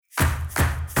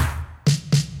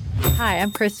Hi,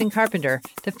 I'm Kristen Carpenter,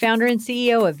 the founder and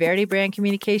CEO of Verity Brand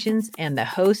Communications and the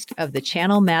host of the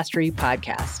Channel Mastery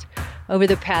podcast. Over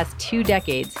the past 2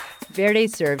 decades, Verity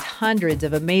served hundreds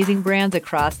of amazing brands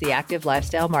across the active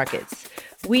lifestyle markets.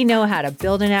 We know how to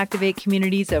build and activate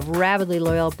communities of rabidly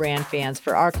loyal brand fans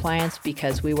for our clients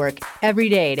because we work every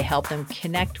day to help them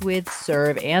connect with,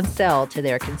 serve, and sell to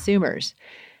their consumers.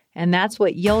 And that's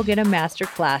what you'll get a master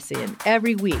class in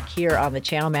every week here on the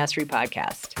Channel Mastery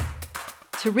podcast.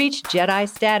 To reach Jedi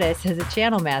status as a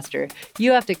channel master,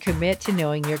 you have to commit to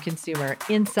knowing your consumer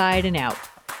inside and out.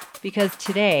 Because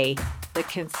today, the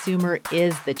consumer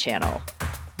is the channel.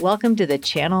 Welcome to the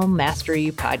Channel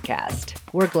Mastery podcast.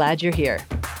 We're glad you're here.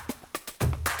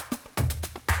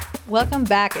 Welcome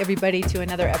back, everybody, to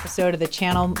another episode of the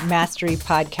Channel Mastery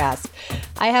podcast.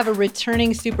 I have a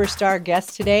returning superstar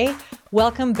guest today.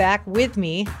 Welcome back with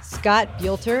me, Scott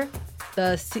Buelter,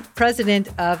 the president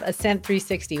of Ascent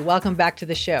 360. Welcome back to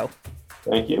the show.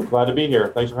 Thank you. Glad to be here.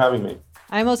 Thanks for having me.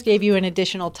 I almost gave you an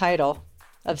additional title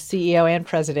of CEO and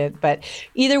president, but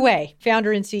either way,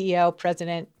 founder and CEO,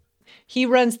 president, he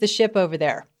runs the ship over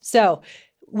there. So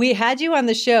we had you on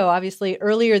the show, obviously,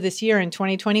 earlier this year in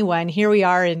 2021. Here we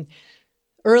are in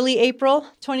early April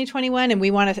 2021, and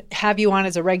we want to have you on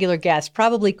as a regular guest,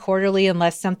 probably quarterly,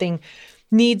 unless something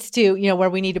needs to, where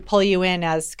we need to pull you in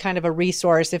as kind of a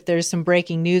resource if there's some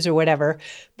breaking news or whatever.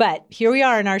 But here we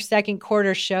are in our second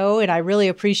quarter show, and I really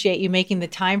appreciate you making the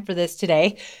time for this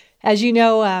today. As you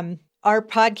know, our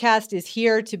podcast is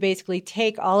here to basically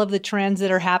take all of the trends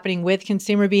that are happening with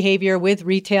consumer behavior, with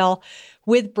retail,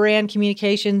 with brand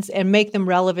communications, and make them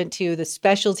relevant to the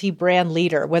specialty brand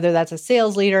leader, whether that's a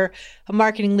sales leader, a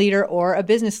marketing leader, or a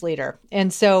business leader.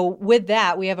 And so with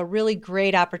that, we have a really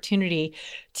great opportunity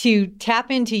to tap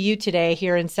into you today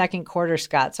here in second quarter,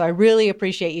 Scott. So I really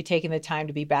appreciate you taking the time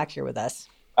to be back here with us.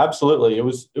 Absolutely. It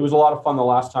was a lot of fun the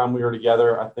last time we were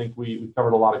together. I think we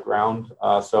covered a lot of ground.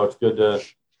 So it's good to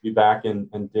be back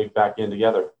and dig back in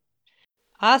together.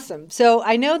 Awesome. So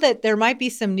I know that there might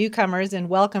be some newcomers, and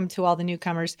welcome to all the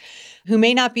newcomers who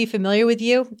may not be familiar with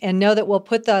you, and know that we'll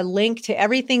put the link to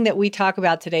everything that we talk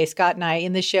about today, Scott and I,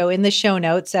 in the show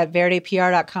notes at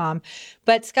veritypr.com.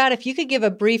 But Scott, if you could give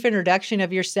a brief introduction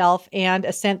of yourself and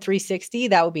Ascent 360,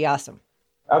 that would be awesome.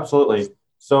 Absolutely.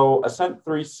 So Ascent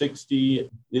 360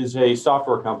 is a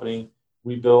software company.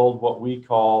 We build what we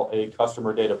call a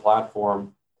customer data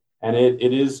platform, and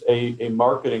it is a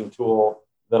marketing tool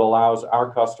that allows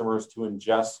our customers to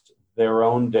ingest their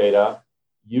own data,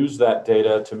 use that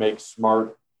data to make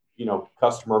smart,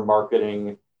 customer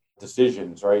marketing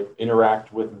decisions, right?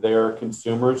 Interact with their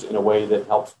consumers in a way that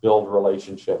helps build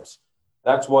relationships.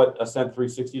 That's what Ascent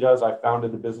 360 does. I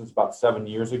founded the business about 7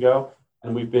 years ago,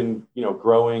 and we've been,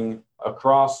 growing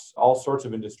across all sorts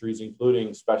of industries,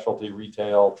 including specialty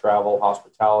retail, travel,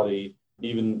 hospitality,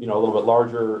 even, a little bit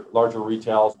larger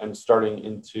retail, and starting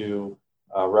into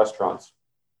restaurants.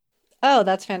 Oh,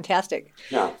 that's fantastic.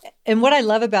 Yeah. And what I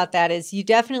love about that is you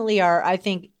definitely are, I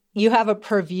think you have a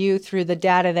purview through the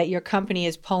data that your company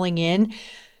is pulling in,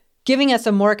 giving us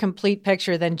a more complete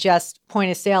picture than just point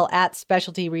of sale at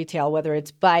specialty retail, whether it's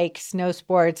bike, snow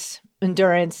sports,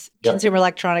 endurance, consumer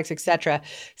electronics, et cetera.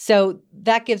 So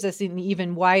that gives us an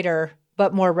even wider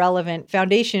but more relevant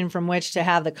foundation from which to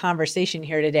have the conversation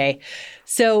here today.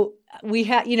 So we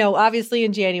had, obviously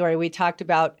in January, we talked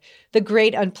about the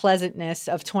great unpleasantness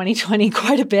of 2020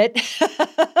 quite a bit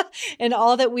and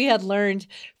all that we had learned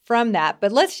from that.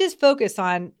 But let's just focus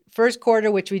on first quarter,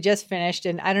 which we just finished.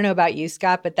 And I don't know about you,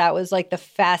 Scott, but that was like the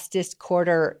fastest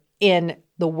quarter in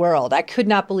the world. I could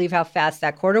not believe how fast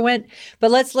that quarter went. But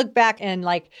let's look back and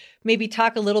maybe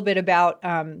talk a little bit about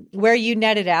where you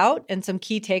netted out and some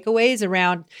key takeaways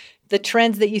around the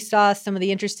trends that you saw, some of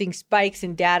the interesting spikes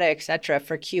in data, et cetera,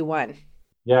 for Q1.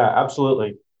 Yeah,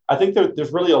 absolutely. I think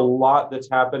there's really a lot that's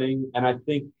happening. And I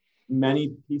think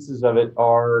many pieces of it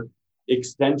are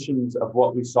extensions of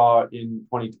what we saw in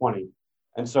 2020.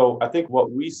 And so I think what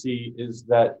we see is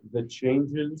that the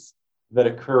changes that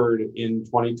occurred in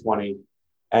 2020,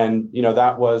 and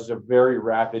that was a very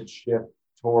rapid shift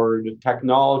toward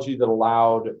technology that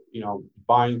allowed,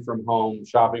 buying from home,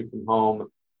 shopping from home,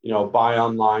 buy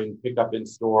online, pick up in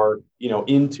store,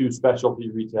 into specialty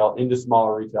retail, into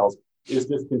smaller retails, is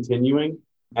just continuing.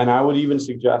 And I would even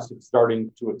suggest it's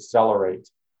starting to accelerate.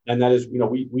 And that is,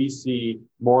 we see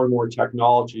more and more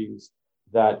technologies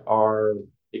that are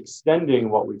extending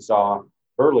what we saw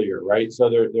earlier, right? So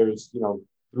there's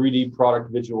 3D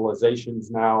product visualizations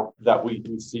now that we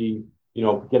see,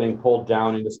 getting pulled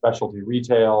down into specialty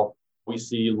retail. We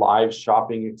see live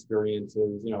shopping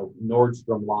experiences.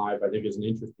 Nordstrom Live, I think, is an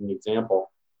interesting example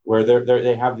where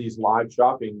they have these live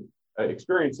shopping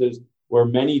experiences where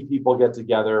many people get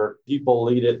together, people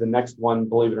lead it. The next one,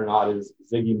 believe it or not, is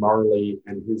Ziggy Marley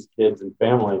and his kids and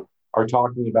family are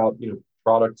talking about,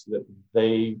 products that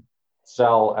they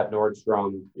sell at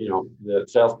Nordstrom, the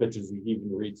sales pitches. He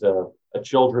even reads a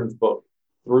children's book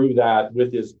through that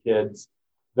with his kids.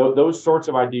 Those sorts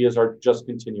of ideas are just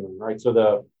continuing, right?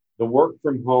 So the work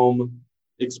from home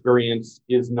experience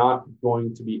is not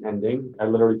going to be ending. I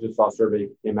literally just saw a survey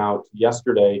came out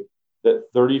yesterday that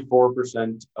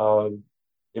 34% of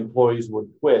employees would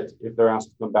quit if they're asked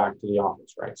to come back to the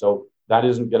office, right? So that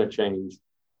isn't going to change.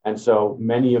 And so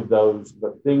many of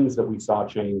the things that we saw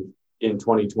change in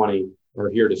 2020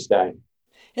 are here to stay.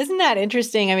 Isn't that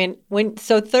interesting? I mean,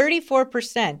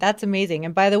 34%, that's amazing.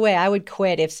 And by the way, I would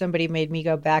quit if somebody made me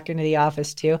go back into the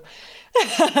office too.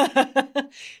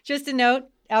 Just a note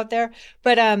out there.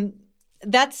 But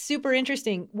that's super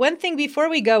interesting. One thing before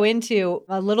we go into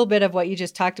a little bit of what you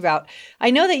just talked about,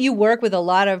 I know that you work with a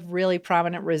lot of really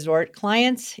prominent resort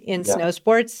clients in snow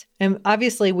sports. And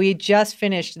obviously we just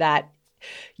finished that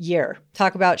year.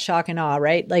 Talk about shock and awe,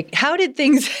 right? Like, how did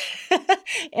things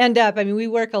end up? I mean, we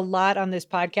work a lot on this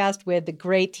podcast with the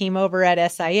great team over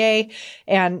at SIA,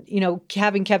 and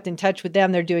having kept in touch with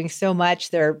them, they're doing so much.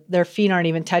 Their feet aren't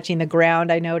even touching the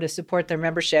ground, I know, to support their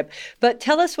membership. But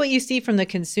tell us what you see from the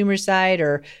consumer side,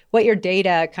 or what your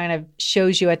data kind of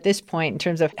shows you at this point in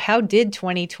terms of how did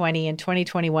 2020 and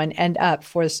 2021 end up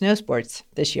for the snow sports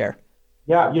this year?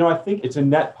 Yeah, I think it's a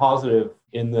net positive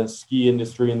in the ski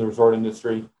industry and the resort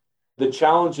industry. The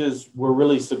challenges were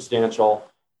really substantial.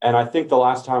 And I think the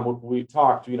last time we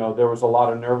talked, there was a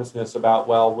lot of nervousness about,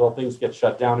 well, will things get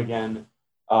shut down again?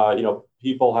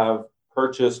 People have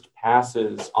purchased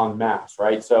passes en masse,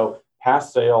 right? So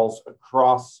pass sales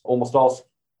across almost all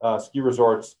ski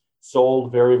resorts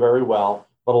sold very, very well.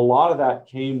 But a lot of that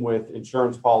came with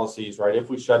insurance policies, right? If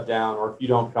we shut down or if you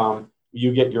don't come,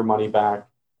 you get your money back.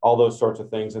 All those sorts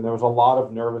of things. And there was a lot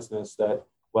of nervousness that,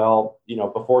 well,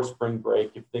 before spring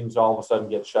break, if things all of a sudden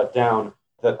get shut down,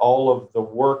 that all of the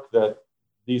work that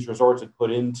these resorts had put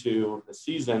into the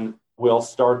season will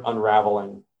start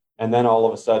unraveling. And then all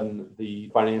of a sudden,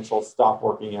 the financials stop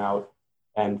working out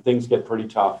and things get pretty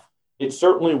tough. It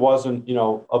certainly wasn't,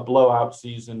 a blowout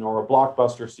season or a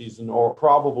blockbuster season or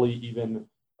probably even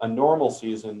a normal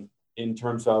season in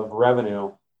terms of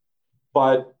revenue.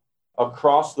 But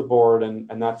across the board, and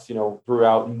that's,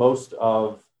 throughout most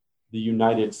of the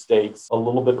United States, a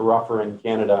little bit rougher in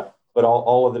Canada, but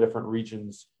all of the different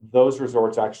regions, those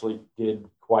resorts actually did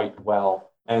quite well.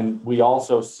 And we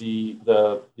also see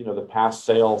the past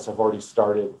sales have already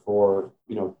started for,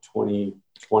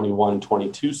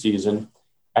 2021-22 season.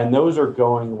 And those are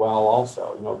going well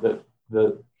also.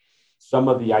 Some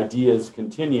of the ideas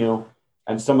continue,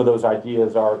 and some of those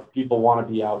ideas are people want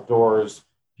to be outdoors.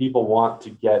 People want to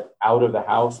get out of the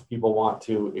house. People want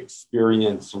to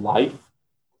experience life.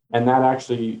 And that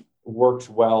actually works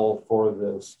well for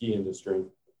the ski industry.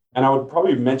 And I would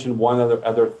probably mention one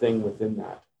other thing within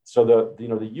that. So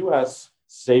the U.S.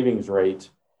 savings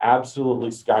rate absolutely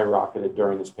skyrocketed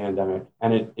during this pandemic,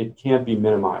 and it can't be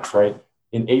minimized, right?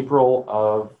 In April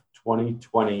of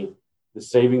 2020, the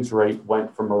savings rate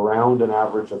went from around an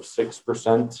average of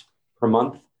 6% per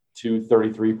month to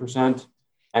 33%.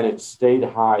 And it stayed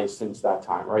high since that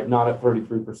time, right? Not at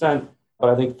 33%, but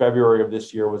I think February of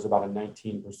this year was about a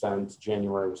 19%,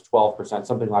 January was 12%,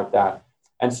 something like that.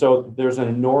 And so there's an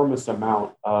enormous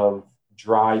amount of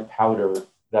dry powder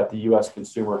that the US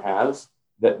consumer has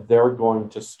that they're going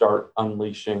to start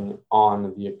unleashing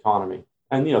on the economy.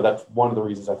 And, that's one of the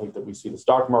reasons I think that we see the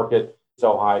stock market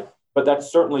so high, but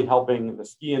that's certainly helping the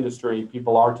ski industry.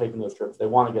 People are taking those trips. They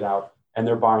want to get out and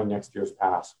they're buying next year's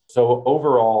pass. So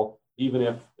overall, even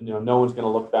if no one's going to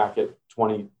look back at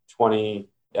 2020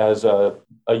 as a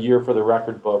year for the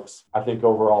record books, I think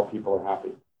overall people are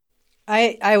happy.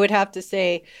 I would have to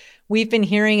say we've been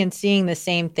hearing and seeing the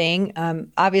same thing.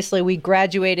 Obviously, we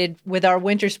graduated with our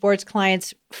winter sports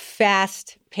clients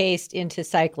fast-paced into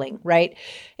cycling, right?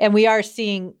 And we are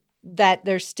seeing that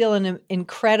there's still an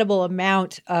incredible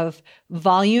amount of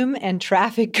volume and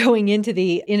traffic going into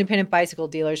the independent bicycle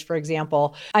dealers, for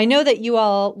example. I know that you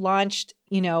all launched,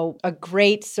 a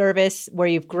great service where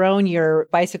you've grown your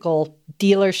bicycle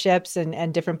dealerships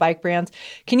and different bike brands.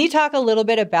 Can you talk a little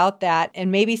bit about that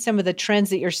and maybe some of the trends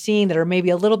that you're seeing that are maybe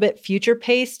a little bit future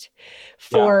paced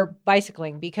for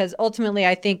bicycling? Because ultimately,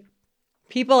 I think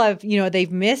people have,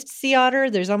 they've missed Sea Otter.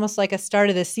 There's almost like a start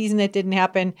of the season that didn't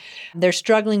happen. They're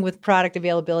struggling with product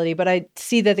availability, but I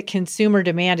see that the consumer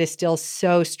demand is still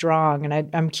so strong.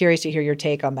 And I'm curious to hear your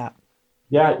take on that.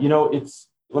 Yeah,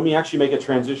 let me actually make a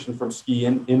transition from ski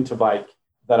into bike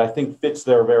that I think fits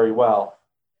there very well.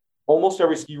 almost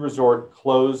every ski resort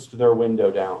closed their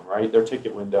window down, right? Their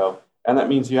ticket window. And that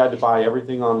means you had to buy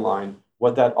everything online.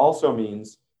 What that also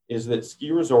means is that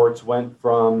ski resorts went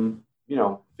from,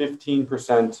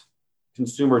 15%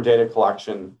 consumer data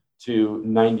collection to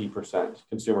 90%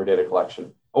 consumer data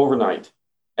collection overnight.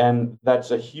 And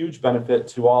that's a huge benefit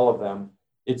to all of them.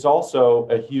 It's also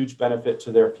a huge benefit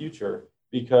to their future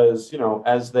because,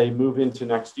 as they move into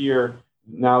next year,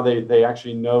 now they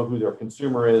actually know who their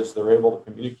consumer is. They're able to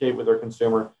communicate with their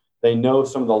consumer. They know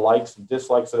some of the likes and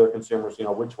dislikes of their consumers,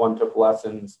 which one took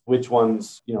lessons, which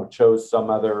ones, chose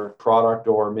some other product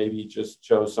or maybe just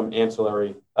chose some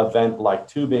ancillary event like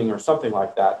tubing or something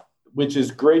like that, which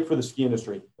is great for the ski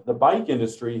industry. The bike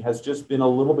industry has just been a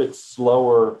little bit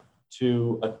slower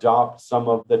to adopt some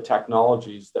of the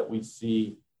technologies that we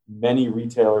see many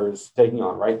retailers taking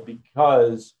on, right?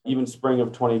 Because even spring of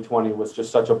 2020 was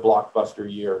just such a blockbuster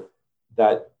year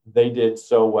that they did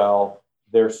so well.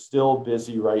 They're still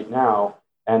busy right now.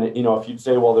 And, if you'd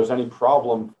say, well, there's any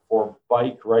problem for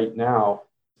bike right now,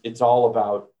 it's all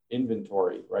about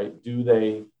inventory, right? Do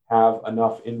they have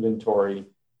enough inventory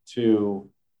to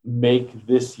make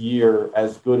this year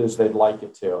as good as they'd like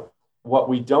it to? What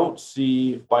we don't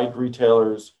see bike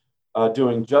retailers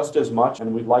doing just as much,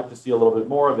 and we'd like to see a little bit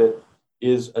more of it,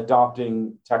 is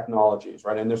adopting technologies,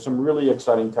 right? And there's some really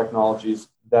exciting technologies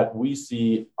that we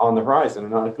see on the horizon.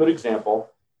 And a good example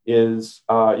is,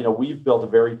 we've built a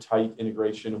very tight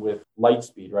integration with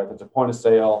Lightspeed, right? That's a point of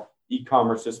sale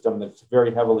e-commerce system that's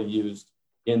very heavily used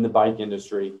in the bike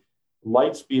industry.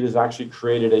 Lightspeed has actually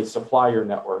created a supplier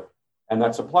network, and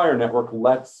that supplier network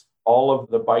lets all of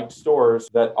the bike stores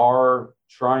that are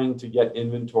trying to get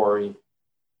inventory,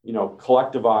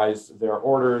 collectivize their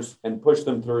orders and push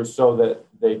them through so that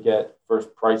they get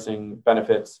first pricing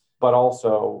benefits, but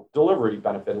also delivery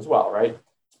benefit as well, right?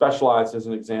 Specialized, as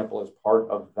an example, is part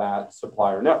of that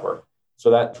supplier network.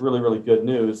 So that's really, really good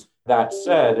news. That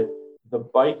said, the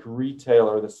bike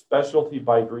retailer, the specialty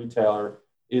bike retailer,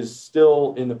 is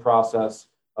still in the process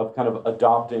of kind of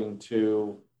adopting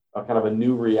to a kind of a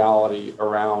new reality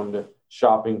around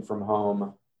shopping from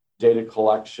home, data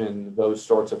collection, those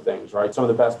sorts of things, right? Some of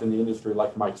the best in the industry,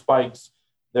 like Mike's Bikes,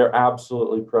 they're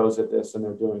absolutely pros at this, and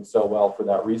they're doing so well for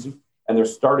that reason. And they're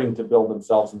starting to build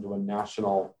themselves into a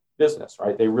national business,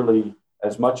 right? They really,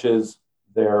 as much as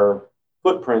their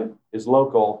footprint is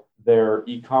local, their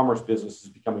e-commerce business is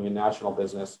becoming a national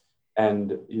business.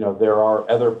 And, there are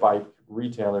other bike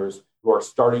retailers who are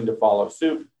starting to follow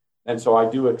suit. And so I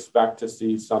do expect to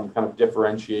see some kind of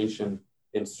differentiation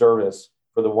in service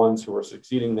for the ones who are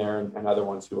succeeding there and other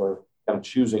ones who are kind of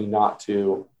choosing not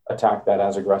to attack that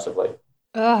as aggressively.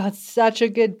 Oh, it's such a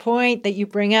good point that you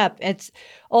bring up. It's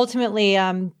ultimately,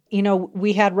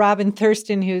 we had Robin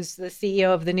Thurston, who's the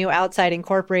CEO of the new Outside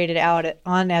Incorporated,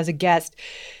 on as a guest.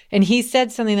 And he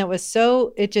said something that was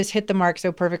it just hit the mark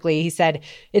so perfectly. He said,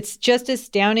 it's just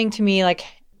astounding to me, like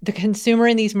the consumer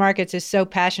in these markets is so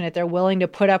passionate. They're willing to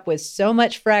put up with so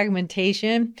much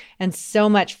fragmentation and so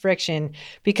much friction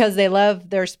because they love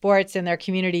their sports and their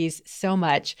communities so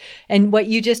much. And what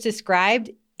you just described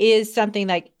is something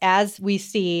like, as we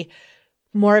see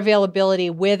more availability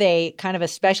with a kind of a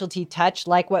specialty touch,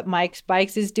 like what Mike's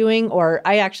Bikes is doing, or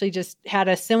I actually just had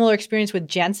a similar experience with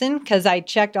Jensen because I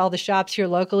checked all the shops here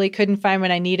locally, couldn't find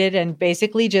what I needed, and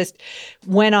basically just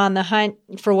went on the hunt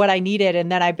for what I needed.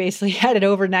 And then I basically had it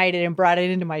overnighted and brought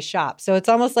it into my shop. So it's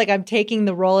almost like I'm taking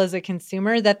the role as a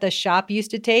consumer that the shop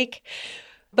used to take,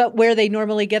 but where they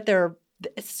normally get their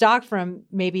stock from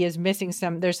maybe is missing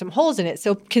there's some holes in it.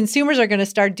 So consumers are going to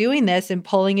start doing this and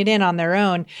pulling it in on their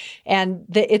own. And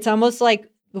it's almost like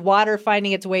the water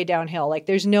finding its way downhill. Like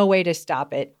there's no way to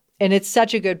stop it. And it's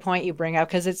such a good point you bring up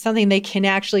because it's something they can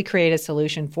actually create a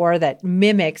solution for that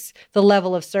mimics the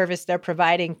level of service they're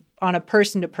providing on a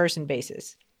person-to-person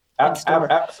basis.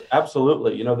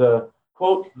 Absolutely. The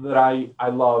quote that I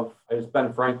love is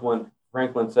Ben Franklin.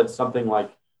 Franklin said something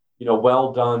like,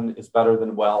 well done is better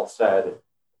than well said.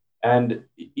 And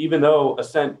even though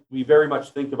Ascent, we very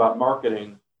much think about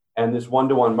marketing and this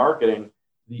one-to-one marketing,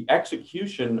 the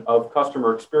execution of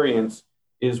customer experience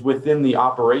is within the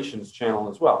operations channel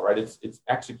as well, right? It's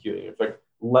executing. It's like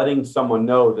letting someone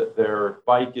know that their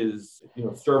bike is,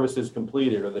 service is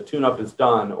completed, or the tune-up is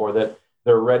done, or that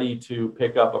they're ready to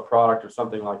pick up a product or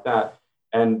something like that.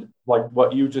 And like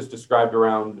what you just described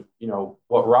around,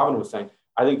 what Robin was saying,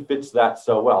 I think fits that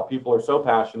so well. People are so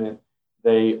passionate,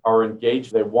 they are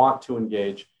engaged, they want to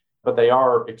engage, but they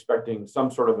are expecting some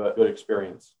sort of a good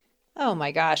experience. Oh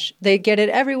my gosh, they get it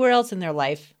everywhere else in their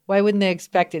life. Why wouldn't they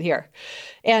expect it here?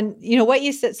 And what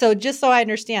you said, so just so I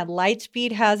understand,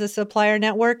 Lightspeed has a supplier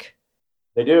network?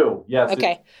 They do. Yes.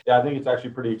 Okay. Yeah, I think it's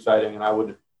actually pretty exciting. And I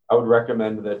would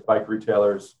recommend that bike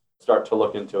retailers start to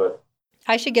look into it.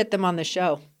 I should get them on the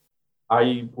show.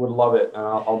 I would love it. And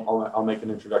I'll make an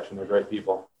introduction. They're great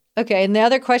people. Okay. And the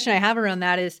other question I have around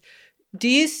that is, do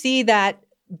you see that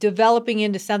developing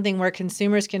into something where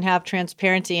consumers can have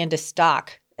transparency into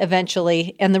stock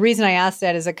eventually? And the reason I asked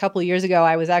that is a couple of years ago,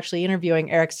 I was actually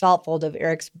interviewing Eric Saltfold of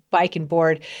Eric's Bike and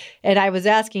Board. And I was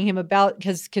asking him about,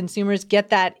 because consumers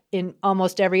get that in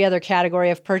almost every other category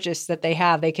of purchase that they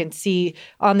have. They can see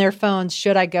on their phones,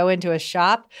 should I go into a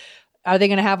shop? Are they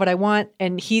going to have what I want?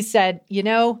 And he said,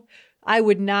 I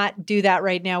would not do that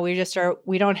right now.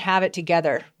 We don't have it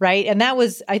together. Right. And that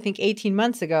was, I think, 18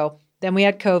 months ago. Then we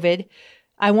had COVID.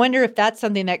 I wonder if that's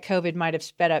something that COVID might have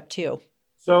sped up too.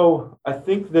 So I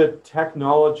think that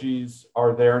technologies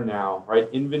are there now, right?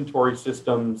 Inventory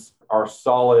systems are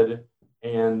solid,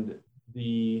 and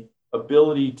the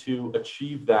ability to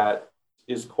achieve that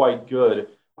is quite good.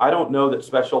 I don't know that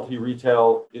specialty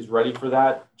retail is ready for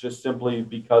that, just simply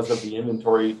because of the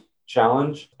inventory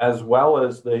challenge, as well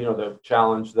as the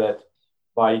challenge that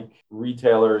bike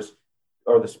retailers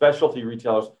or the specialty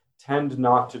retailers tend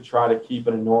not to try to keep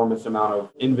an enormous amount of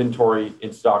inventory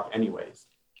in stock anyways.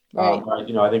 Right.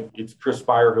 I think it's Chris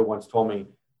Spire who once told me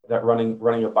that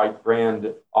running a bike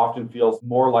brand often feels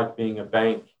more like being a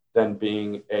bank than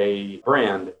being a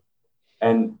brand.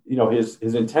 And his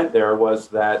intent there was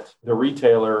that the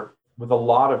retailer with a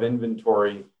lot of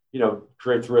inventory,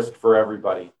 creates risk for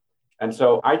everybody. And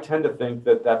so I tend to think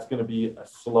that that's going to be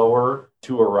slower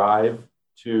to arrive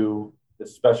to the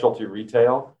specialty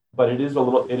retail, but it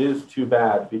is too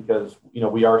bad because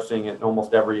we are seeing it in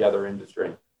almost every other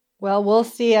industry. Well, we'll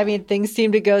see. I mean, things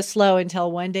seem to go slow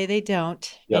until one day they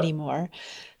don't anymore.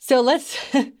 So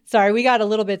sorry, we got a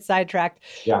little bit sidetracked.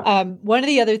 Yeah. One of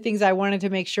the other things I wanted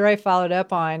to make sure I followed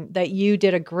up on that you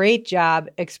did a great job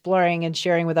exploring and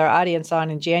sharing with our audience on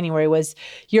in January was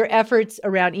your efforts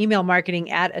around email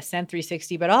marketing at Ascent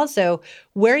 360, but also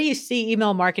where you see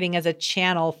email marketing as a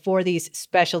channel for these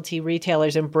specialty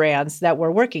retailers and brands that we're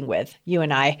working with, you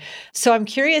and I. So I'm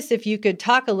curious if you could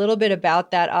talk a little bit about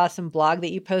that awesome blog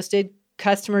that you posted,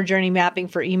 Customer Journey Mapping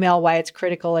for Email, Why It's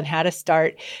Critical and How to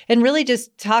Start, and really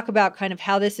just talk about kind of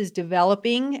how this is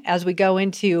developing as we go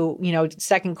into,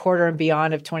 second quarter and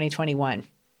beyond of 2021.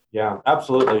 Yeah,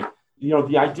 absolutely.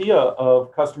 The idea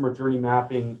of customer journey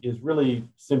mapping is really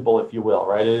simple, if you will,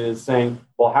 right? It is saying,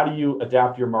 well, how do you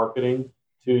adapt your marketing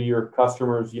to your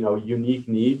customers, unique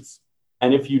needs?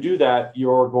 And if you do that,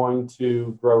 you're going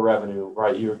to grow revenue,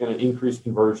 right? You're going to increase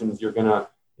conversions. You're going to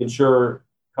ensure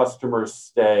customers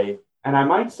stay. And I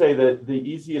might say that the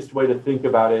easiest way to think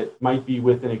about it might be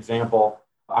with an example.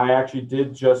 I actually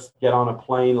did just get on a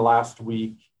plane last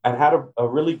week and had a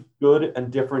really good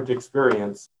and different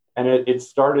experience. And it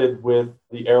started with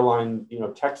the airline,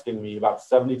 texting me about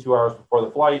 72 hours before the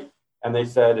flight. And they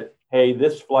said, hey,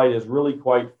 this flight is really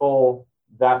quite full.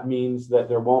 That means that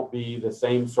there won't be the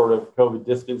same sort of COVID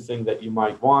distancing that you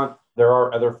might want. There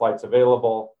are other flights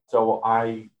available. So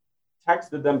I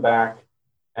texted them back.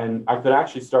 And I could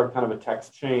actually start kind of a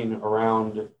text chain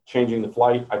around changing the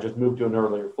flight. I just moved to an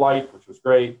earlier flight, which was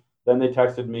great. Then they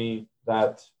texted me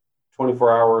that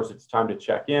 24 hours, it's time to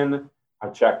check in. I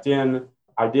checked in.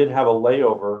 I did have a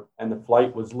layover and the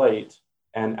flight was late.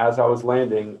 And as I was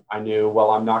landing, I knew,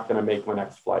 well, I'm not going to make my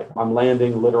next flight. I'm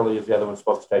landing literally as the other one's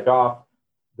supposed to take off.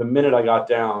 The minute I got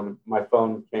down, my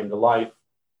phone came to life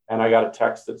and I got a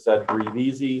text that said, breathe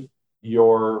easy.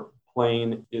 Your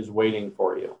plane is waiting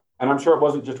for you. And I'm sure it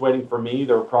wasn't just waiting for me.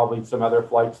 There were probably some other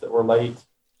flights that were late.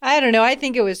 I don't know. I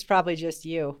think it was probably just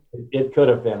you. It could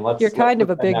have been. You're kind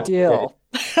of a big deal.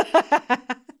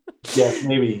 Yes,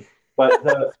 maybe. But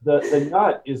the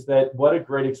nut is that what a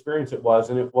great experience it was.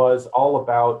 And it was all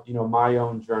about, my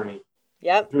own journey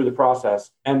through the process.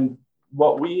 And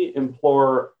what we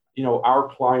implore, our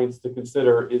clients to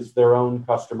consider is their own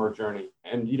customer journey.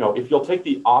 And, if you'll take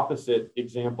the opposite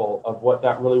example of what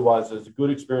that really was as a good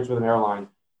experience with an airline,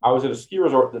 I was at a ski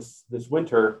resort this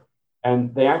winter,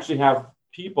 and they actually have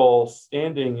people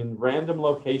standing in random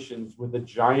locations with a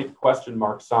giant question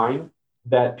mark sign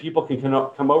that people can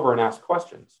come over and ask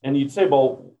questions. And you'd say,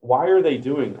 well, why are they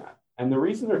doing that? And the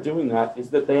reason they're doing that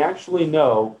is that they actually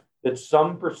know that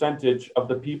some percentage of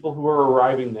the people who are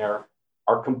arriving there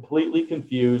are completely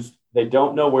confused. They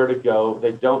don't know where to go.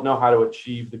 They don't know how to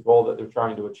achieve the goal that they're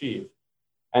trying to achieve.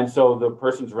 And so the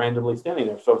person's randomly standing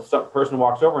there. So if some person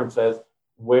walks over and says,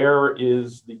 where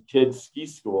is the kids' ski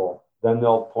school? Then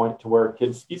they'll point to where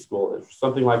kids' ski school is,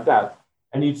 something like that.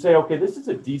 And you'd say, okay, this is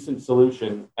a decent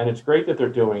solution, and it's great that they're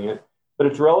doing it, but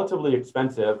it's relatively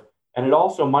expensive. And it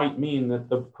also might mean that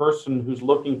the person who's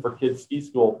looking for kids' ski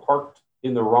school parked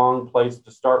in the wrong place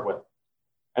to start with.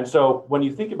 And so when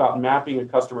you think about mapping a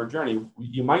customer journey,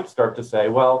 you might start to say,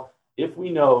 well, if we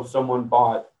know someone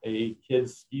bought a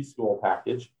kids' ski school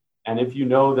package, and if you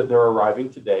know that they're arriving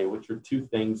today, which are two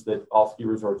things that all ski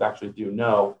resorts actually do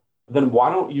know, then why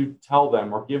don't you tell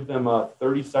them or give them a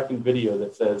 30-second video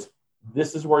that says,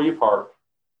 this is where you park.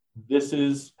 This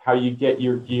is how you get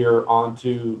your gear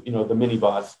onto, the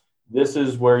minibus. This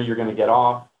is where you're going to get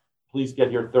off. Please get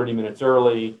here 30 minutes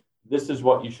early. This is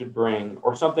what you should bring,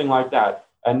 or something like that.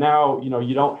 And now,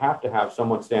 you don't have to have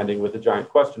someone standing with a giant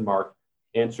question mark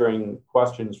answering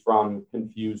questions from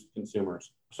confused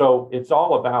consumers. So it's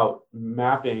all about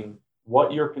mapping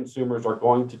what your consumers are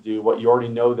going to do, what you already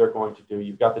know they're going to do.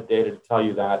 You've got the data to tell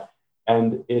you that,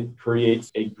 and it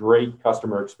creates a great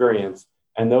customer experience.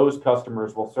 And those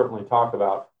customers will certainly talk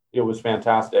about, it was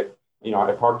fantastic.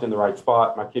 I parked in the right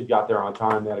spot. My kid got there on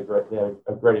time. They had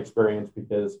a great experience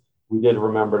because we did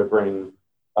remember to bring,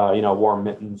 warm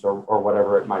mittens or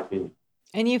whatever it might be.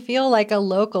 And you feel like a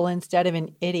local instead of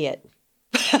an idiot.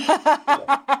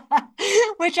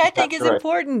 Which I think is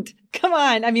important. Come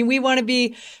on. I mean, we want to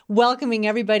be welcoming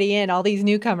everybody in, all these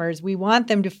newcomers. We want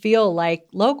them to feel like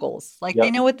locals, like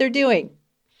they know what they're doing.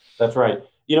 That's right.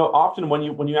 Often when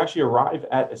you actually arrive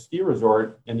at a ski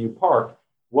resort and you park,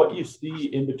 what you see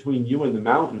in between you and the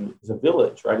mountain is a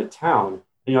village, right? A town.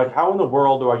 And you're like, how in the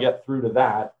world do I get through to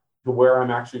that, to where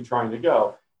I'm actually trying to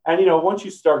go? And, once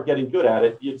you start getting good at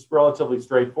it, it's relatively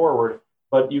straightforward.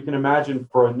 But you can imagine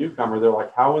for a newcomer, they're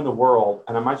like, how in the world?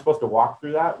 And am I supposed to walk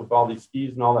through that with all these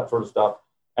skis and all that sort of stuff?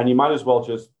 And you might as well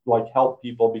just help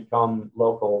people become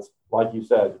locals, like you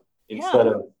said, instead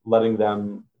of letting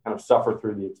them kind of suffer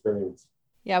through the experience.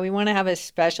 Yeah, we want to have a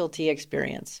specialty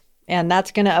experience. And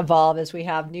that's going to evolve as we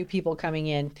have new people coming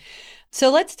in.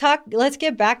 So let's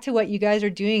get back to what you guys are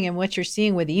doing and what you're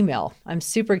seeing with email. I'm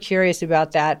super curious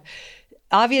about that.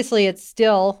 Obviously, it's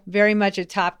still very much a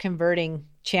top converting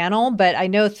channel, but I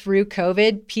know through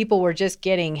COVID, people were just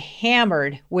getting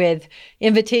hammered with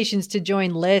invitations to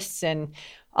join lists and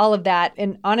all of that.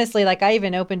 And honestly, I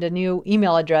even opened a new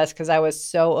email address because I was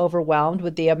so overwhelmed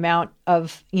with the amount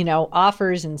of,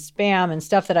 offers and spam and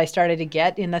stuff that I started to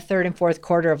get in the third and fourth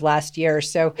quarter of last year.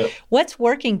 So what's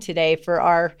working today for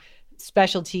our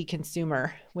specialty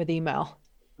consumer with email?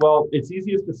 Well, it's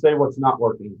easiest to say what's not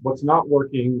working. What's not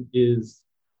working is,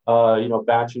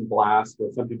 batch and blast,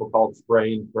 or some people call it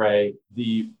spray and pray.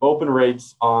 The open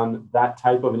rates on that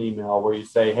type of an email where you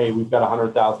say, hey, we've got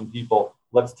 100,000 people,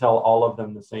 let's tell all of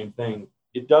them the same thing.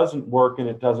 It doesn't work, and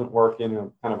it doesn't work in a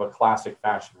kind of a classic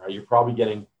fashion, right? You're probably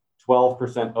getting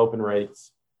 12% open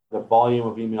rates. The volume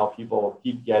of email people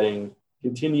keep getting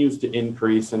continues to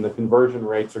increase, and the conversion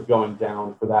rates are going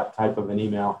down for that type of an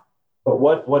email. But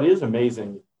what is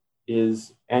amazing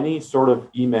is any sort of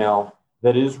email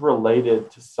that is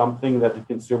related to something that the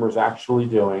consumer is actually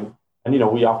doing. And,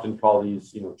 we often call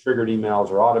these, triggered emails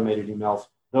or automated emails.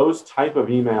 Those type of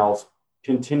emails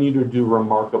continue to do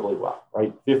remarkably well,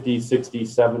 right? 50, 60,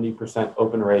 70%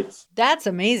 open rates. That's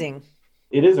amazing.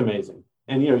 It is amazing.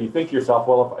 And, you think to yourself,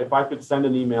 well, if I could send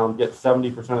an email and get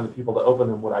 70% of the people to open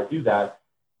them, would I do that?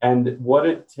 And what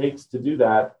it takes to do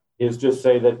that is just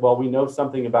say that, well, we know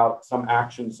something about some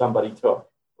action somebody took,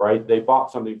 right? They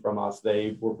bought something from us.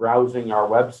 They were browsing our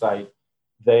website.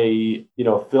 They,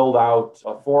 filled out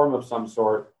a form of some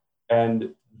sort,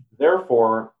 and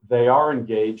therefore they are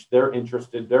engaged. They're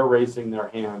interested. They're raising their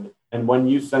hand. And when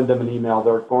you send them an email,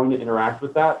 they're going to interact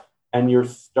with that, and you're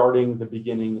starting the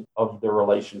beginning of the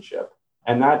relationship.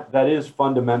 And that is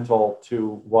fundamental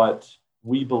to what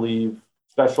we believe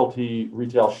specialty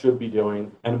retail should be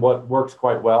doing, and what works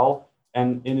quite well.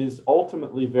 And it is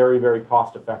ultimately very, very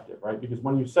cost effective, right? Because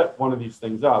when you set one of these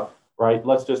things up, right,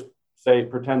 let's just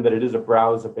pretend that it is a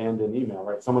browse abandoned email,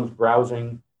 right? Someone's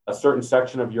browsing a certain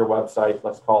section of your website,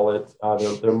 let's call it,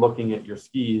 they're looking at your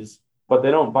skis, but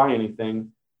they don't buy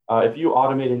anything. If you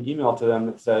automate an email to them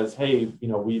that says, hey,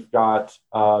 we've got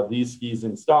these skis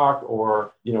in stock,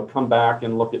 or, come back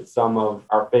and look at some of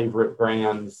our favorite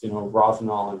brands,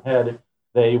 Rossignol and Head,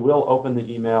 they will open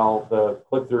the email. The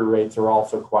click-through rates are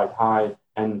also quite high,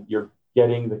 and you're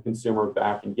getting the consumer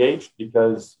back engaged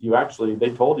because they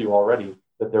told you already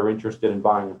that they're interested in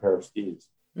buying a pair of skis.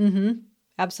 Mm-hmm.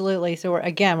 Absolutely. So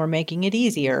we're making it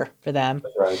easier for them.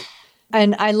 That's right.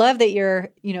 And I love that you're,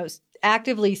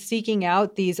 actively seeking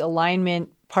out these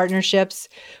alignment partnerships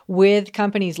with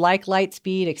companies like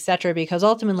Lightspeed, et cetera, because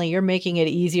ultimately you're making it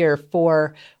easier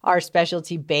for our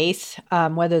specialty base,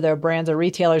 whether they're brands or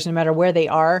retailers, no matter where they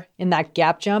are in that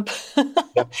gap jump.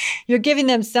 Yep. You're giving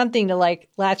them something to like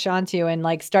latch onto and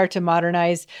like start to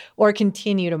modernize or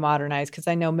continue to modernize, because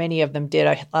I know many of them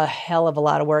did a hell of a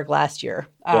lot of work last year.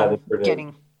 Yeah, they sure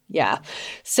did. Yeah.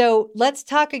 So let's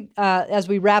talk as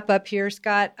we wrap up here,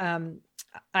 Scott.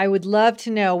 I would love to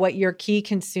know what your key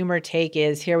consumer take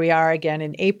is. Here we are again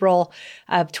in April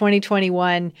of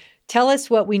 2021. Tell us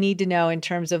what we need to know in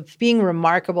terms of being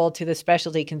remarkable to the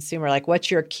specialty consumer. Like,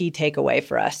 what's your key takeaway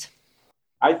for us?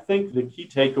 I think the key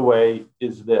takeaway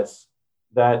is this,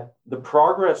 that the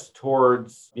progress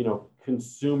towards,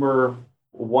 consumer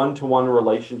one-to-one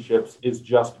relationships is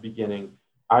just beginning.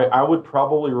 I would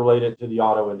probably relate it to the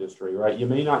auto industry, right? You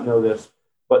may not know this,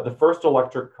 but the first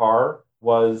electric car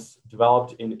was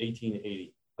developed in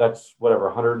 1880. That's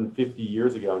 150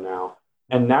 years ago now.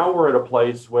 And now we're at a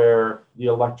place where the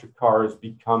electric car is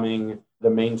becoming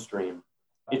the mainstream.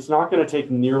 It's not going to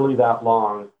take nearly that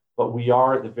long, but we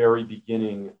are at the very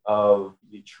beginning of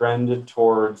the trend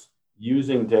towards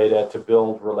using data to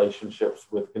build relationships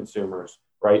with consumers,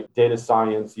 right? Data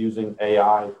science, using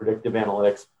AI, predictive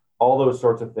analytics, all those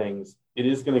sorts of things. It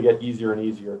is going to get easier and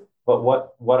easier. But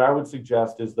what I would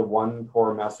suggest is the one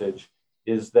core message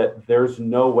is that there's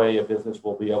no way a business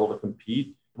will be able to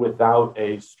compete without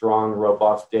a strong,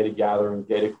 robust data gathering,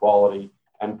 data quality,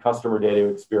 and customer data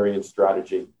experience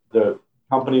strategy. The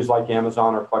companies like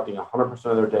Amazon are collecting 100%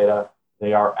 of their data.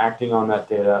 They are acting on that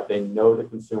data. They know the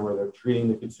consumer. They're treating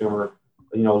the consumer,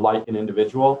 like an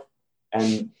individual.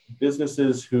 And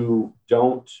businesses who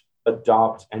don't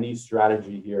adopt any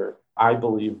strategy here, I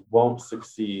believe, won't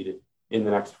succeed in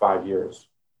the next 5 years.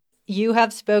 You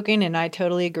have spoken, and I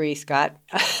totally agree, Scott.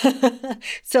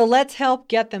 So let's help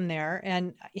get them there.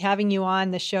 And having you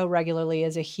on the show regularly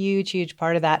is a huge, huge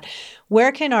part of that.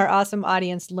 Where can our awesome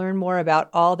audience learn more about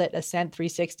all that Ascent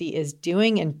 360 is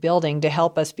doing and building to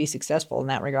help us be successful in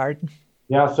that regard?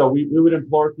 Yeah, so we would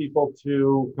implore people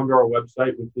to come to our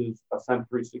website, which is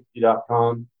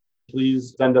ascent360.com.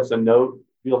 Please send us a note.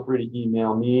 Feel free to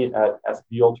email me at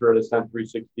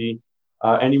sbuelter@ascent360.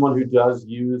 Anyone who does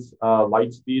use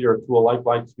Lightspeed or a tool like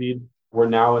Lightspeed, we're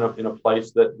now in a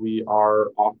place that we are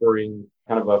offering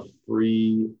kind of a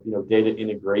free, data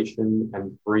integration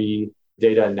and free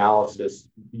data analysis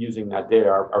using that data.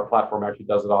 Our platform actually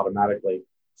does it automatically.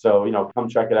 So, come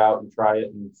check it out and try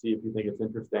it and see if you think it's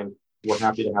interesting. We're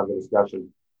happy to have the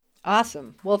discussion.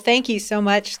 Awesome. Well, thank you so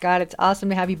much, Scott. It's awesome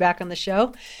to have you back on the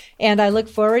show. And I look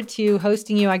forward to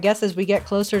hosting you, I guess, as we get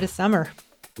closer to summer.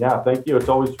 Yeah, thank you. It's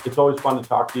always fun to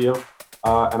talk to you.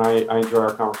 And I enjoy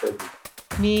our conversation.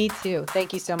 Me too.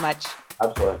 Thank you so much.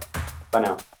 Absolutely. Bye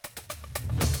now.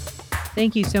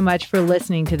 Thank you so much for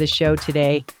listening to the show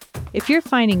today. If you're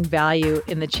finding value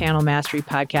in the Channel Mastery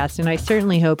podcast, and I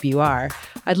certainly hope you are,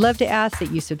 I'd love to ask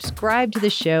that you subscribe to the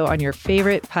show on your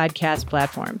favorite podcast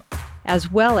platform, as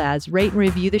well as rate and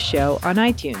review the show on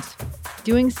iTunes.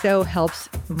 Doing so helps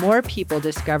more people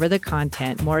discover the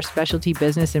content. More specialty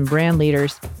business and brand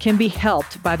leaders can be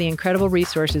helped by the incredible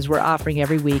resources we're offering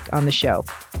every week on the show.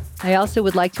 I also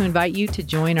would like to invite you to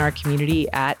join our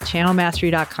community at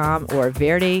channelmastery.com or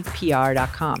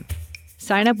verdepr.com.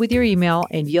 Sign up with your email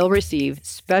and you'll receive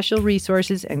special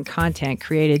resources and content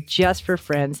created just for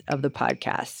friends of the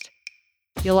podcast.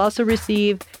 You'll also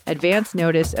receive advance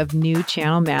notice of new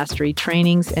Channel Mastery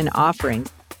trainings and offerings.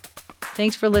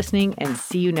 Thanks for listening, and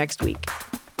see you next week.